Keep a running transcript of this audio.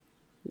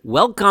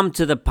Welcome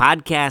to the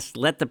podcast,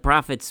 Let the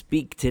Prophet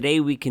Speak. Today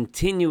we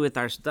continue with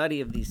our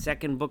study of the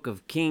second book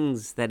of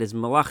Kings, that is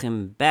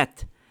Melachim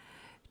Bet,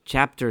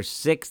 chapter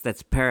 6,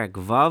 that's Perek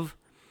Vav.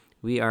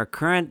 We are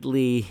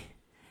currently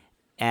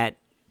at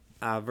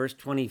verse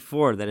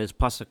 24, that is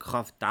Pasuk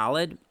Chaf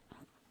Daled,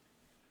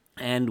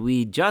 and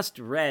we just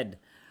read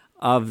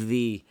of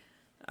the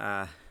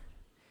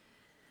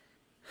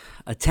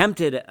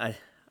attempt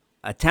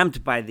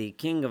by the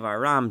king of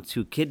Aram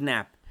to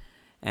kidnap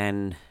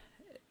and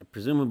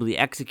presumably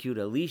execute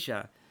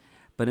Elisha,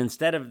 but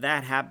instead of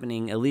that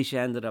happening, Elisha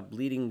ended up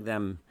leading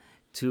them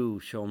to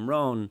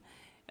Shomron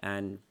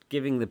and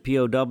giving the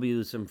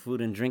POWs some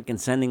food and drink and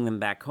sending them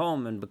back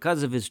home. And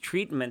because of his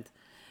treatment,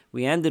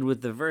 we ended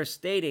with the verse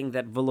stating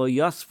that V'lo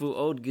yosfu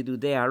od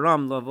gedudei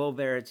Aram lavo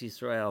be'eretz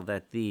Yisrael,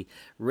 that the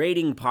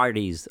raiding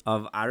parties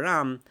of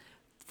Aram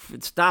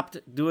stopped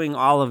doing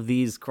all of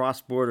these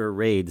cross-border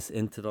raids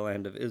into the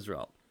land of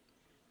Israel.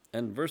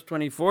 And verse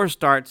 24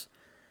 starts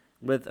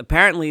with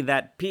apparently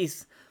that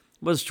peace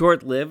was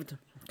short-lived,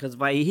 because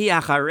Vayihi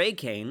acharei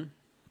kain,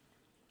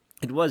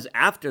 it was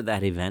after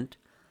that event.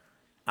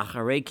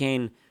 Acharei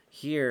kain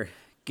here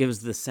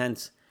gives the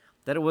sense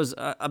that it was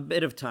a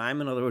bit of time.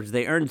 In other words,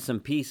 they earned some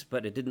peace,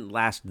 but it didn't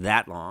last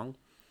that long.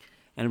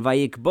 And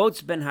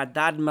Vayikbots ben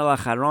Hadad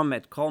melech Aram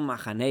et kol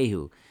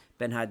machanehu.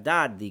 Ben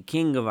Hadad, the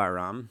king of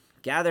Aram,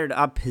 gathered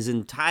up his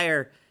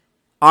entire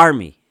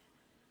army.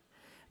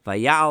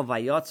 Vayal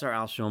vayotzar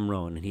al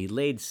Shomron, and he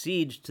laid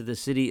siege to the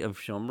city of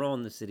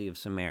Shomron, the city of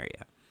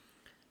Samaria.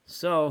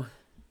 So,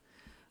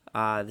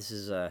 this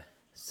is a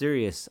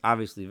serious,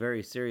 obviously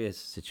very serious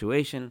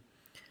situation.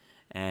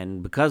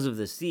 And because of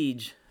the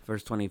siege,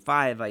 verse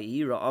 25,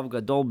 Vayira av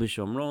gadol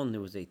b'Shomron,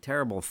 there was a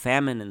terrible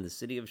famine in the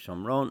city of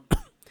Shomron.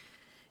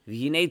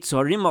 V'hinei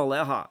tzorim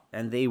aleha,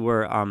 and they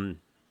were,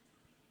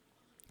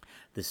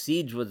 the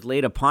siege was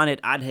laid upon it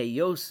ad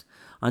heyos,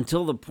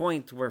 until the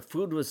point where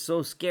food was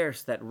so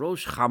scarce that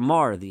Rosh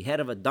Chamar, the head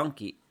of a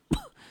donkey,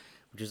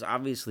 which is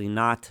obviously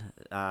not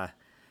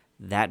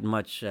that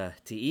much to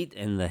eat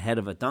in the head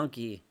of a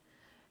donkey,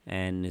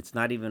 and it's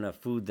not even a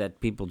food that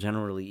people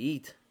generally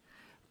eat,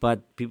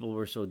 but people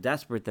were so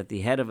desperate that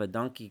the head of a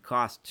donkey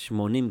cost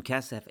shmonim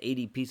kesef,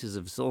 80 pieces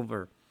of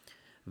silver,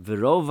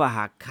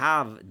 v'rova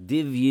hakav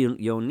div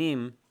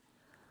yonim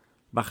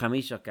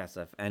b'chamisha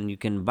kesef, and you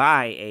can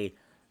buy a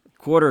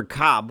quarter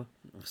cob,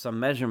 some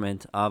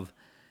measurement of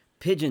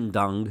pigeon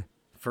dung,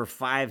 for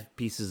 5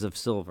 pieces of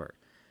silver.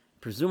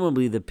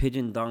 Presumably the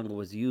pigeon dung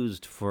was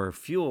used for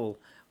fuel,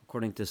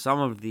 according to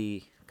some of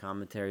the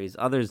commentaries.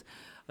 Others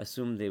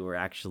assume they were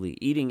actually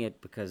eating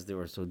it because they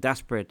were so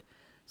desperate.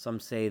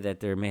 Some say that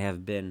there may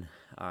have been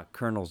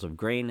kernels of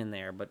grain in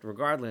there, but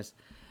regardless,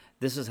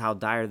 this is how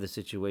dire the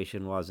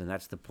situation was, and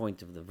that's the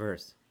point of the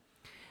verse.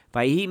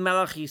 Vayhi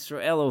melech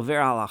Yisrael over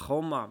al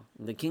hachoma,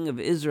 the king of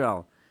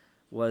Israel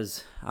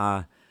was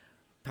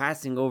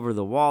passing over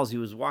the walls. He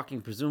was walking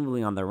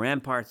presumably on the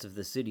ramparts of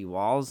the city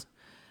walls.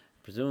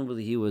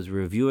 Presumably he was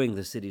reviewing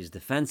the city's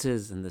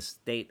defenses and the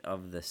state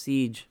of the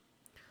siege.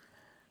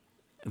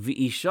 And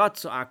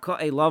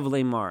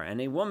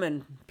a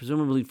woman,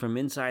 presumably from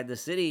inside the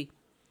city,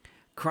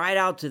 cried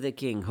out to the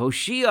king,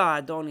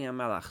 Hoshia Adoni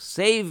HaMelech,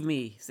 save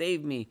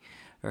me,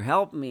 or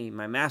help me,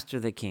 my master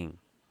the king.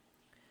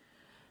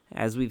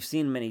 As we've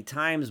seen many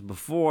times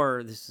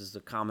before, this is a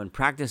common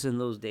practice in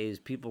those days.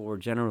 People were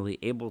generally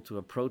able to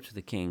approach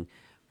the king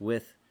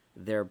with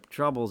their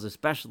troubles,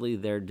 especially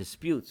their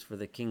disputes, for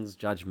the king's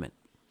judgment.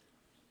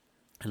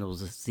 And we'll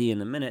see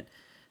in a minute,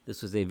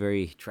 this was a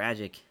very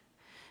tragic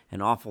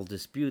and awful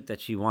dispute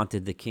that she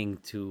wanted the king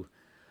to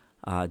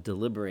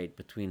deliberate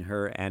between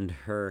her and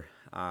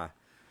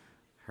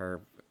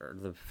the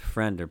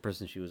friend or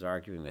person she was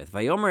arguing with.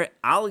 Vayomer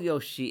al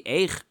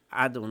yoshiech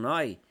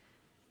Adonai,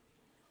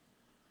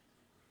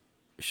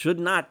 should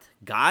not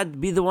God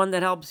be the one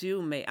that helps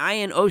you? May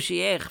ayin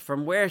oshiech,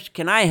 from where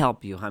can I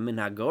help you? Hamin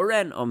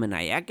hagoren o min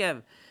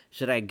hayekev,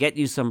 should I get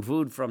you some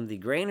food from the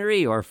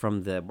granary or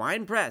from the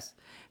wine press?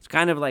 It's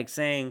kind of like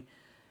saying,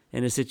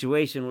 in a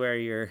situation where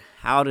you're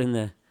out in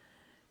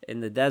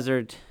the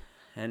desert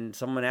and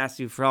someone asks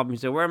you for help, and you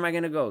say, where am I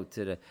going to go?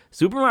 To the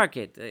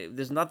supermarket.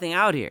 There's nothing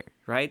out here,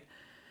 right?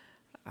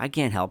 I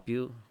can't help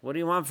you. What do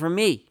you want from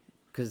me?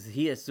 Because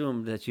he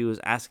assumed that she was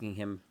asking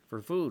him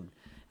for food.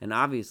 And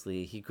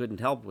obviously, he couldn't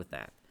help with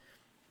that.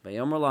 So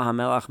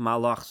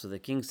the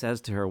king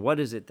says to her,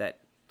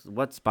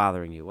 what's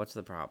bothering you? What's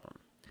the problem?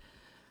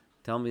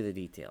 Tell me the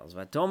details.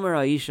 Vatomer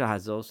Aisha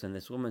Hazos, and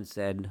this woman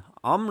said,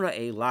 Amra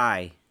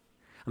Elai.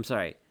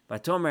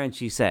 Vatomer, and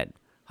she said,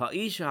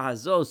 Ha'isha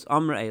Hazos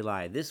Amra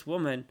Elai. This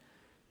woman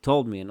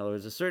told me, in other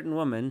words, a certain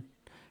woman,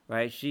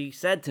 right? She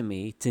said to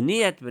me,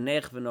 Tiniet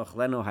b'nech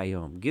v'nochleno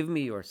hayom. Give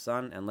me your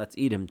son and let's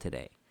eat him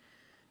today.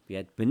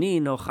 Yet b'ni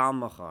nochal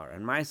machar,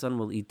 and my son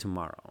will eat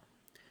tomorrow.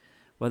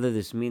 Whether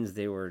this means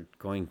they were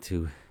going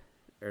to,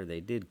 or they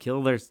did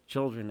kill their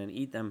children and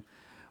eat them,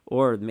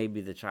 or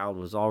maybe the child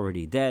was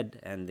already dead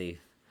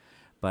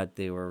but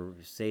they were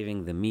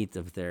saving the meat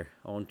of their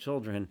own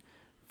children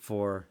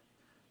to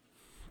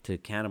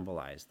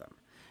cannibalize them.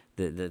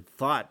 the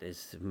thought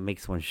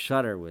makes one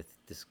shudder with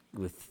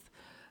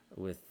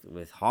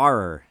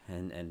horror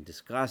and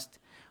disgust,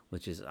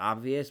 which is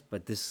obvious.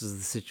 But this is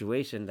the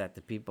situation that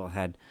the people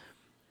had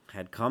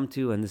come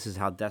to, and this is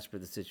how desperate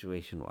the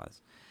situation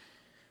was.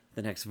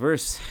 The next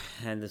verse,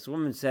 and this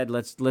woman said,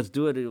 let's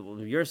do it,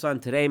 your son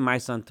today, my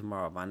son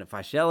tomorrow.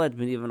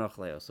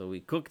 So we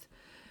cooked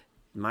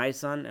my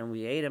son and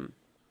we ate him.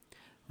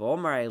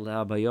 And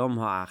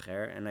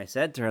I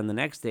said to her on the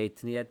next day,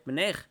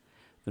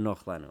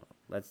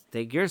 let's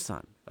take your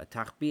son.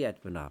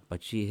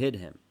 But she hid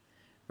him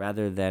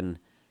rather than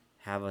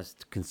have us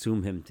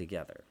consume him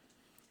together.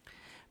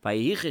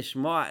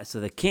 So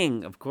the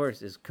king, of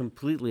course, is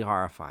completely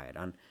horrified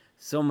on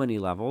so many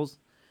levels.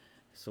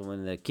 So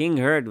when the king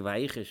heard,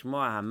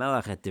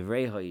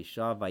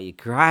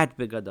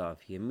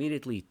 he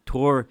immediately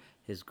tore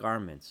his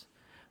garments.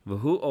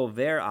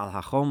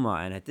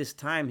 And at this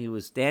time he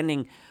was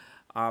standing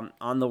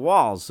on the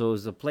walls, so it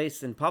was a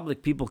place in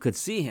public people could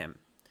see him,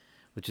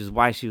 which is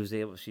why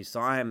she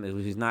saw him.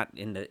 He's not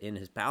in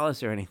his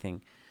palace or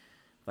anything.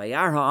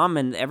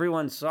 And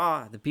everyone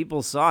saw, the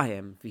people saw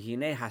him.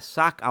 And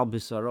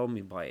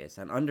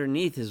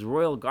underneath his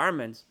royal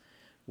garments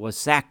was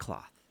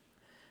sackcloth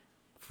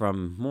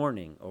from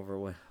mourning over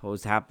what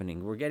was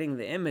happening. We're getting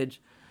the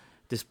image,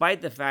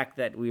 despite the fact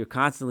that we are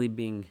constantly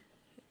being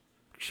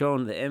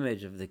shown the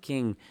image of the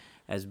king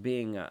as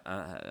being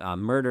a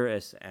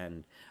murderous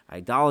and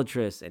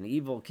idolatrous and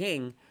evil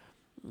king.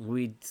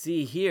 We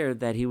see here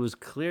that he was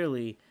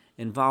clearly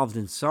involved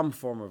in some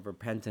form of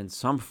repentance,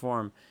 some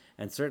form,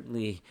 and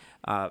certainly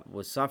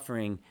was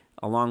suffering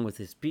along with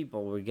his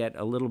people. We get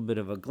a little bit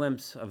of a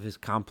glimpse of his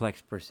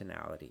complex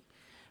personality.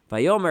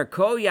 Vayomer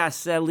ko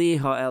yaseli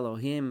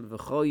ha'Elohim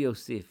v'cho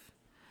yosif.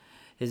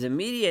 His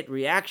immediate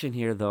reaction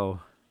here, though,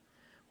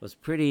 was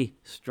pretty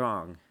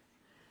strong.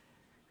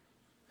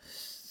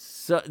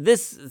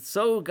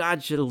 So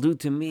God shall do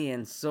to me,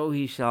 and so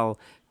he shall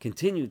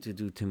continue to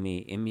do to me.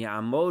 Im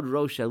ya'amod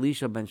rosh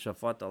Elisha ben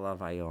Shaphat alav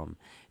hayom.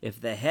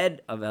 If the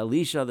head of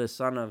Elisha, the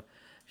son of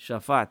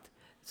Shaphat,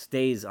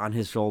 stays on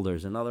his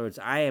shoulders. In other words,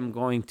 I am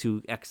going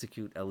to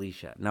execute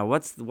Elisha. Now,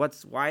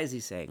 why is he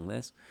saying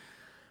this?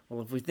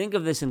 Well, if we think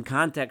of this in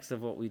context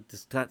of what we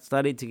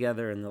studied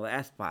together in the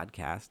last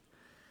podcast,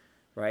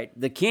 right?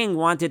 The king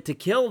wanted to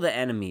kill the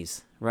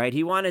enemies, right?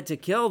 He wanted to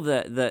kill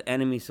the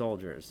enemy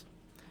soldiers,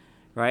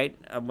 right?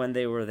 When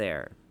they were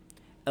there.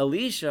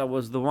 Elisha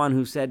was the one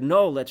who said,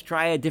 no, let's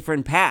try a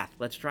different path.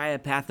 Let's try a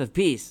path of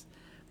peace.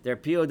 They're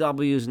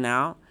POWs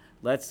now.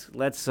 Let's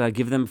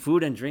give them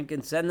food and drink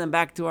and send them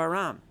back to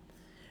Aram.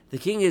 The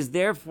king is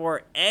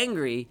therefore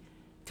angry,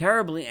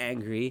 terribly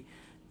angry,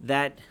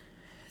 that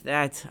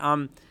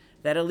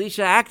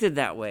Elisha acted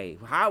that way.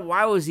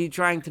 Why was he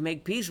trying to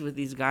make peace with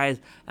these guys?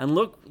 And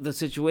look the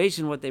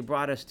situation, what they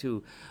brought us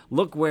to.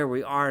 Look where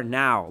we are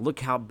now. Look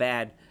how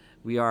bad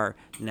we are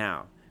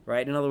now.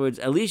 Right? In other words,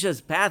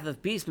 Elisha's path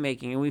of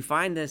peacemaking, and we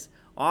find this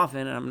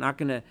often, and I'm not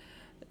going to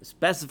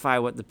specify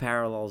what the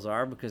parallels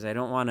are because I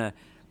don't want to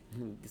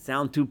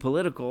sound too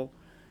political,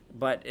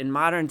 but in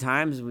modern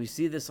times, we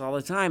see this all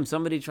the time.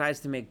 Somebody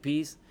tries to make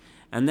peace,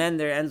 and then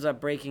there ends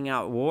up breaking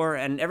out war,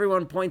 and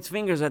everyone points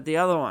fingers at the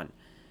other one.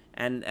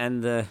 And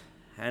the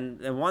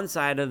one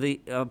side of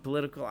the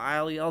political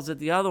aisle yells at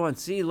the other one,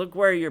 see, look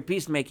where your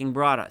peacemaking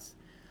brought us.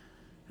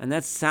 And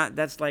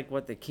that's like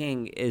what the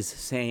king is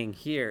saying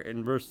here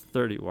in verse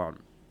 31.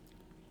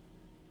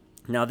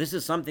 Now, this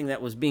is something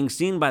that was being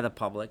seen by the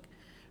public,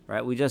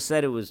 right? We just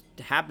said it was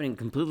happening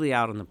completely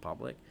out in the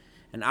public.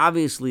 And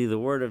obviously the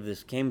word of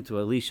this came to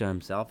Elisha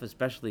himself,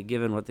 especially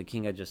given what the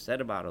king had just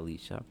said about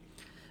Elisha.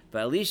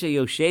 But Elisha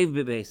yoshev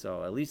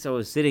bebeso. Elisha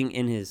was sitting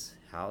in his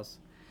house.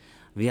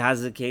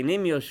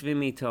 V'hazakenim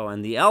yoshvim ito.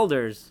 And the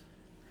elders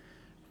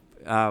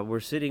were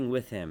sitting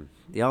with him.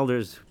 The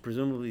elders,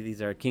 presumably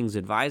these are king's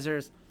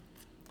advisors.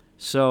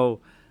 So,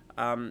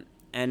 and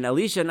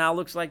Elisha now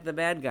looks like the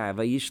bad guy.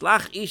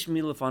 Vayishlach ish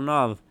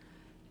milufanav.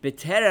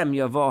 B'terem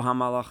yavo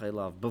hamalach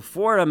elav.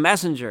 Before a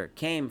messenger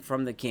came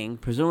from the king,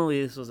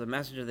 presumably this was a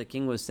messenger the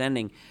king was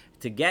sending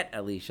to get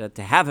Elisha,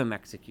 to have him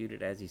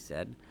executed, as he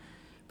said.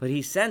 But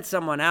he sent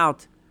someone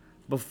out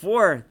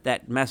before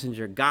that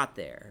messenger got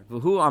there.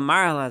 V'hu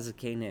amar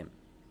hazakenim.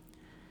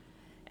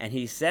 And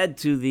he said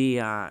to the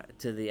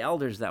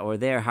elders that were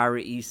there,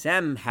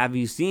 Hari'isem, have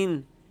you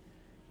seen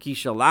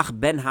Kishalach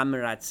ben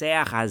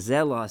Hamiratseach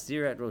Hazel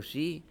Hasirat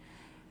Roshi?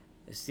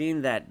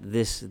 Seen that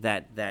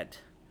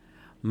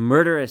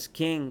murderous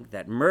king,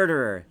 that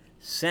murderer,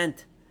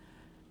 sent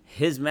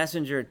his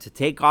messenger to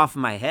take off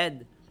my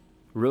head.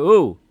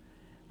 Ru'u,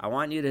 I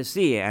want you to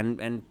see and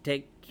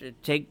take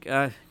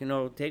my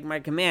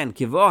command.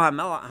 Kivo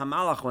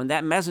hamalach, when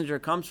that messenger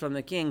comes from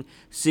the king,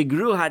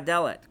 sigru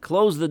hadelet,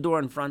 close the door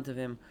in front of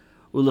him,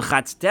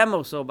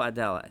 ulechatztemo so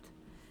badelet,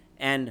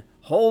 and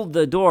hold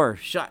the door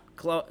shut,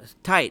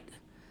 tight,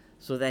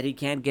 so that he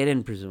can't get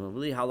in,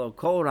 presumably. Halo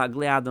kol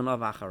raglei adonav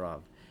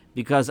acharav.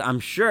 Because I'm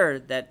sure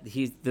that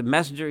the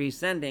messenger he's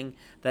sending,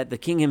 that the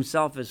king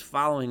himself is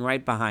following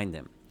right behind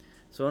him.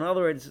 So in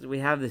other words, we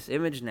have this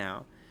image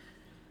now.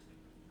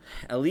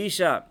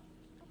 Elisha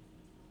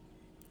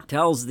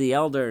tells the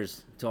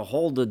elders to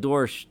hold the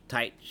door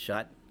tight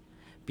shut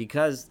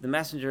because the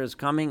messenger is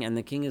coming and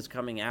the king is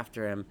coming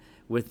after him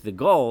with the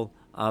goal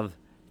of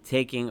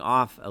taking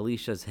off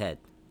Elisha's head.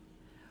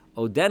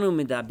 Odenu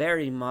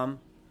midaber imam,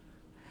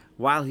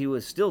 while he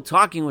was still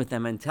talking with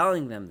them and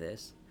telling them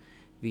this,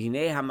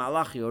 v'hinei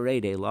hamalach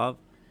yored elav,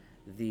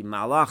 the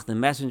malach, the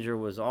messenger,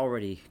 was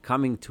already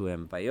coming to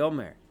him.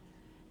 Vayomer,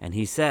 and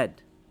he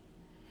said,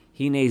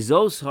 Hinei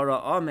zos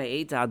hara'ah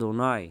me'et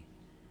Adonai.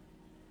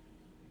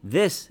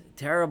 This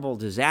terrible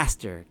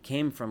disaster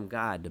came from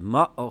God.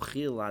 Ma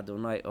ochil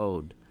Adonai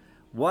od.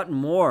 What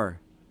more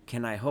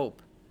can I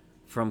hope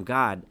from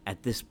God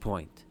at this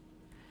point?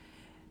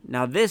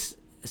 Now, this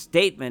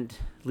statement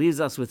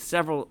leaves us with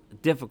several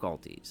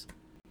difficulties.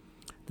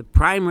 The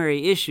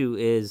primary issue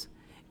is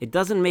it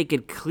doesn't make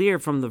it clear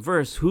from the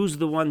verse who's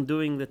the one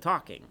doing the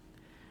talking,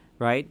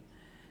 right?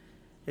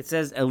 It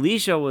says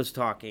Elisha was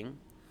talking,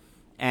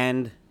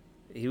 and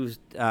he was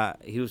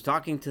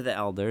talking to the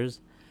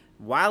elders.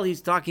 While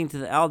he's talking to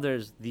the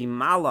elders, the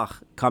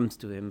malach comes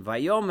to him,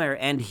 Vayomer,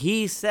 and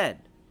he said,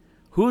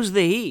 who's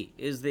the he?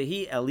 Is the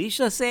he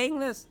Elisha saying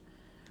this?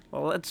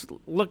 Well, let's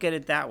look at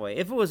it that way.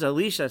 If it was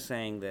Elisha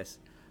saying this,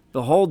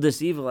 behold,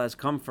 this evil has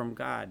come from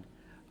God.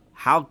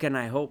 How can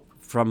I hope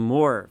from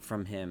more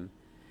from him?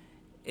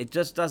 It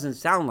just doesn't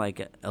sound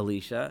like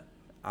Elisha.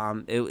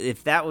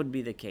 If that would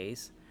be the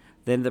case,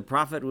 then the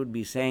prophet would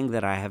be saying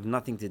that I have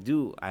nothing to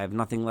do. I have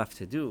nothing left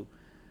to do.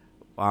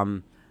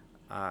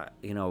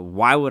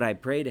 Why would I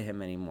pray to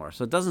him anymore?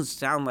 So it doesn't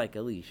sound like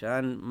Elisha,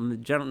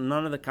 and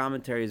none of the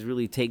commentaries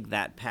really take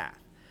that path.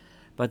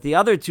 But the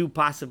other two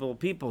possible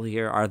people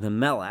here are the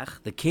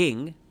Melech, the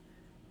king,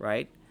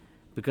 right?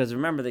 Because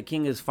remember, the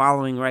king is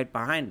following right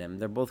behind him.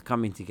 They're both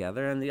coming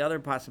together. And the other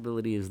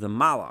possibility is the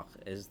Malach,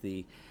 is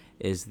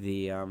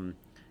the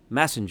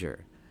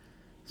messenger.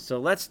 So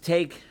let's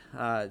take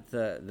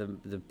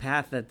the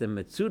path that the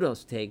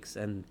Metzudos takes,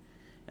 and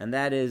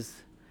that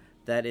is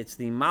that it's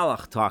the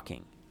Malach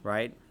talking,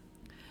 right?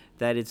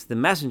 That it's the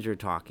messenger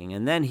talking.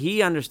 And then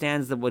he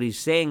understands that what he's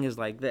saying is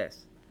like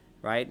this,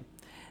 right?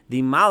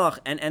 The Malach,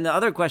 and the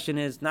other question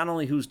is not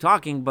only who's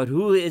talking, but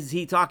who is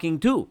he talking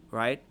to,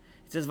 right?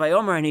 It says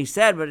Vayomer, and he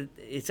said, but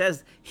it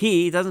says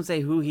he. It doesn't say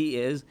who he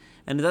is,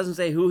 and it doesn't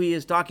say who he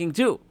is talking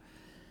to.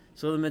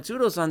 So the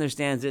Metzudos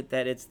understands it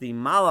that it's the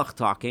Malach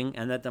talking,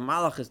 and that the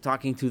Malach is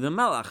talking to the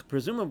Melech,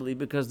 presumably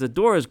because the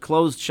door is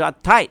closed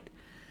shut tight.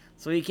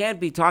 So he can't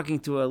be talking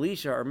to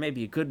Elisha, or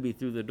maybe he could be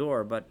through the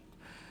door, but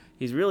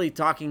he's really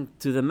talking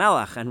to the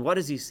Melech. And what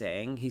is he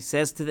saying? He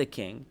says to the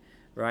king,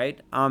 right?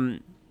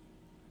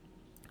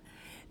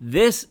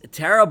 This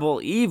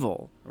terrible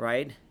evil,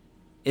 right,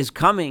 is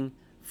coming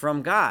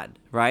from God,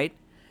 right?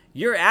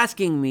 You're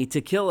asking me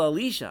to kill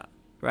Elisha,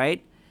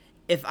 right?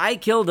 If I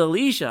killed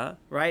Elisha,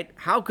 right,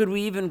 how could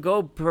we even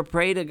go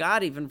pray to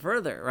God even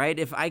further, right?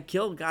 If I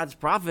killed God's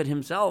prophet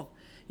himself,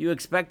 you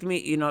expect me,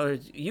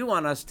 you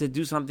want us to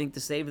do something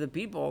to save the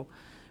people,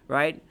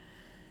 right?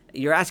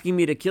 You're asking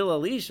me to kill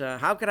Elisha.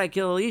 How could I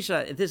kill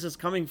Elisha if this is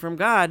coming from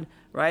God,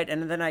 right?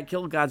 And then I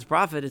killed God's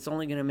prophet. It's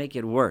only going to make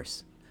it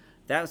worse.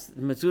 That's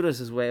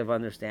Metzudos' way of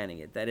understanding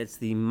it, that it's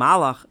the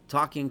Malach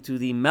talking to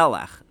the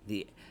Melech,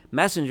 the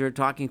messenger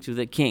talking to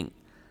the king.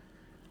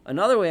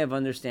 Another way of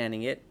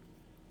understanding it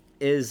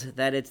is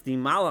that it's the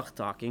Malach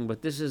talking,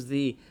 but this is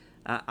the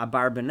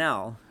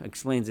Abarbanel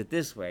explains it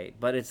this way,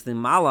 but it's the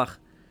Malach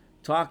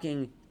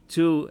talking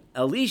to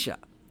Elisha,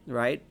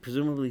 right?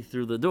 Presumably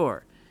through the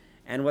door.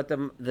 And what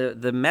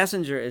the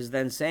messenger is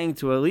then saying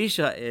to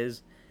Elisha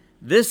is,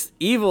 this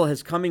evil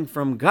is coming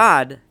from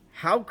God.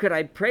 How could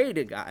I pray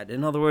to God?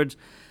 In other words,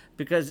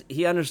 because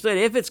he understood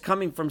if it's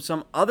coming from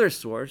some other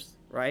source,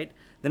 right,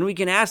 then we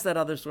can ask that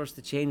other source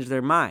to change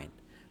their mind.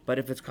 But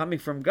if it's coming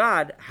from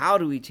God, how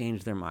do we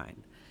change their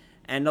mind?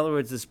 And in other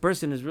words, this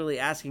person is really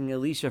asking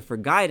Elisha for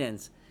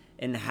guidance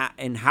in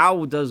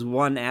how does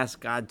one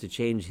ask God to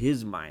change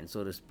his mind,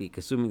 so to speak,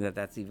 assuming that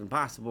that's even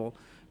possible,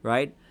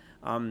 right?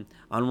 On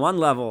one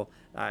level,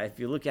 if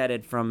you look at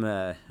it from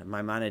a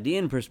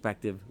Maimonidean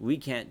perspective, we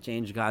can't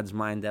change God's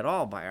mind at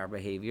all by our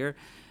behavior.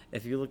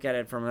 If you look at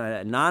it from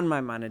a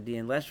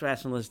non-Maimonidean, less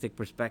rationalistic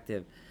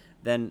perspective,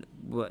 then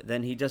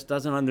he just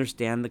doesn't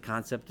understand the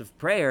concept of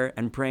prayer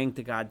and praying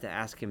to God to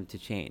ask him to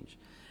change.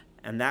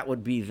 And that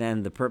would be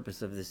then the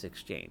purpose of this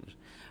exchange.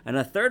 And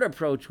a third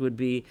approach would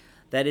be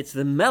that it's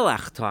the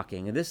Melech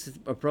talking. And this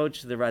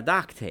approach the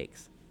Radak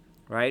takes,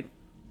 right?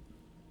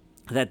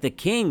 That the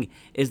king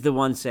is the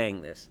one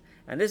saying this.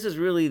 And this is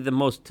really the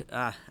most,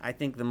 I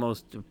think, the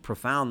most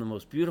profound, the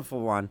most beautiful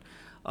one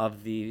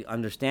of the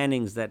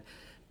understandings that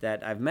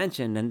I've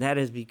mentioned. And that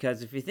is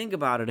because if you think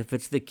about it, if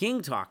it's the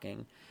king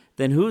talking,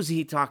 then who's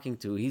he talking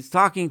to? He's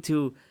talking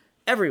to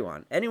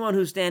everyone, anyone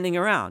who's standing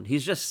around.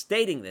 He's just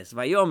stating this,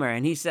 Vayomer,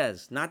 and he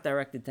says, not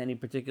directed to any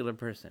particular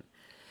person,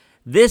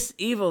 this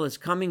evil is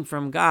coming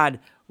from God.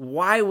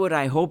 Why would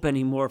I hope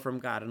any more from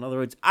God? In other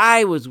words,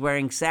 I was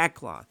wearing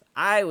sackcloth.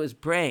 I was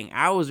praying.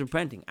 I was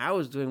repenting. I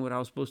was doing what I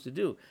was supposed to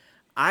do.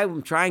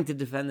 I'm trying to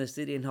defend the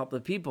city and help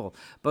the people.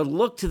 But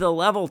look to the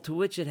level to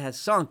which it has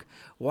sunk.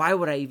 Why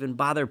would I even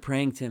bother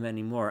praying to him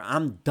anymore?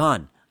 I'm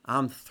done.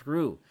 I'm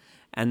through.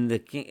 And the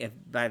king, if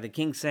by the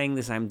king saying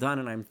this, I'm done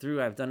and I'm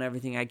through, I've done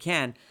everything I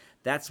can,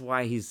 that's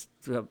why he's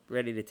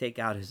ready to take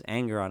out his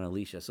anger on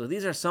Elisha. So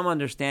these are some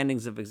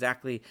understandings of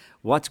exactly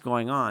what's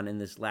going on in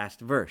this last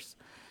verse.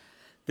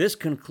 This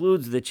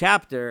concludes the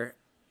chapter,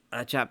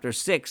 chapter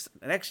 6.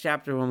 The next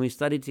chapter, when we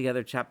study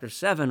together chapter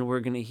 7, we're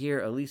going to hear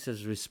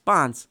Elisha's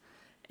response,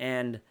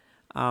 and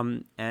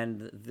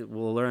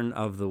we'll learn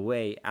of the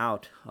way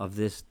out of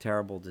this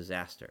terrible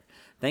disaster.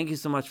 Thank you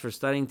so much for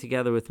studying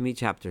together with me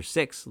chapter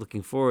 6.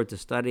 Looking forward to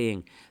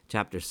studying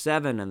chapter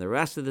 7 and the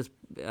rest of this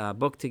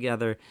book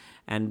together.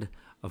 And,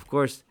 of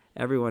course,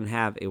 everyone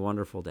have a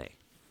wonderful day.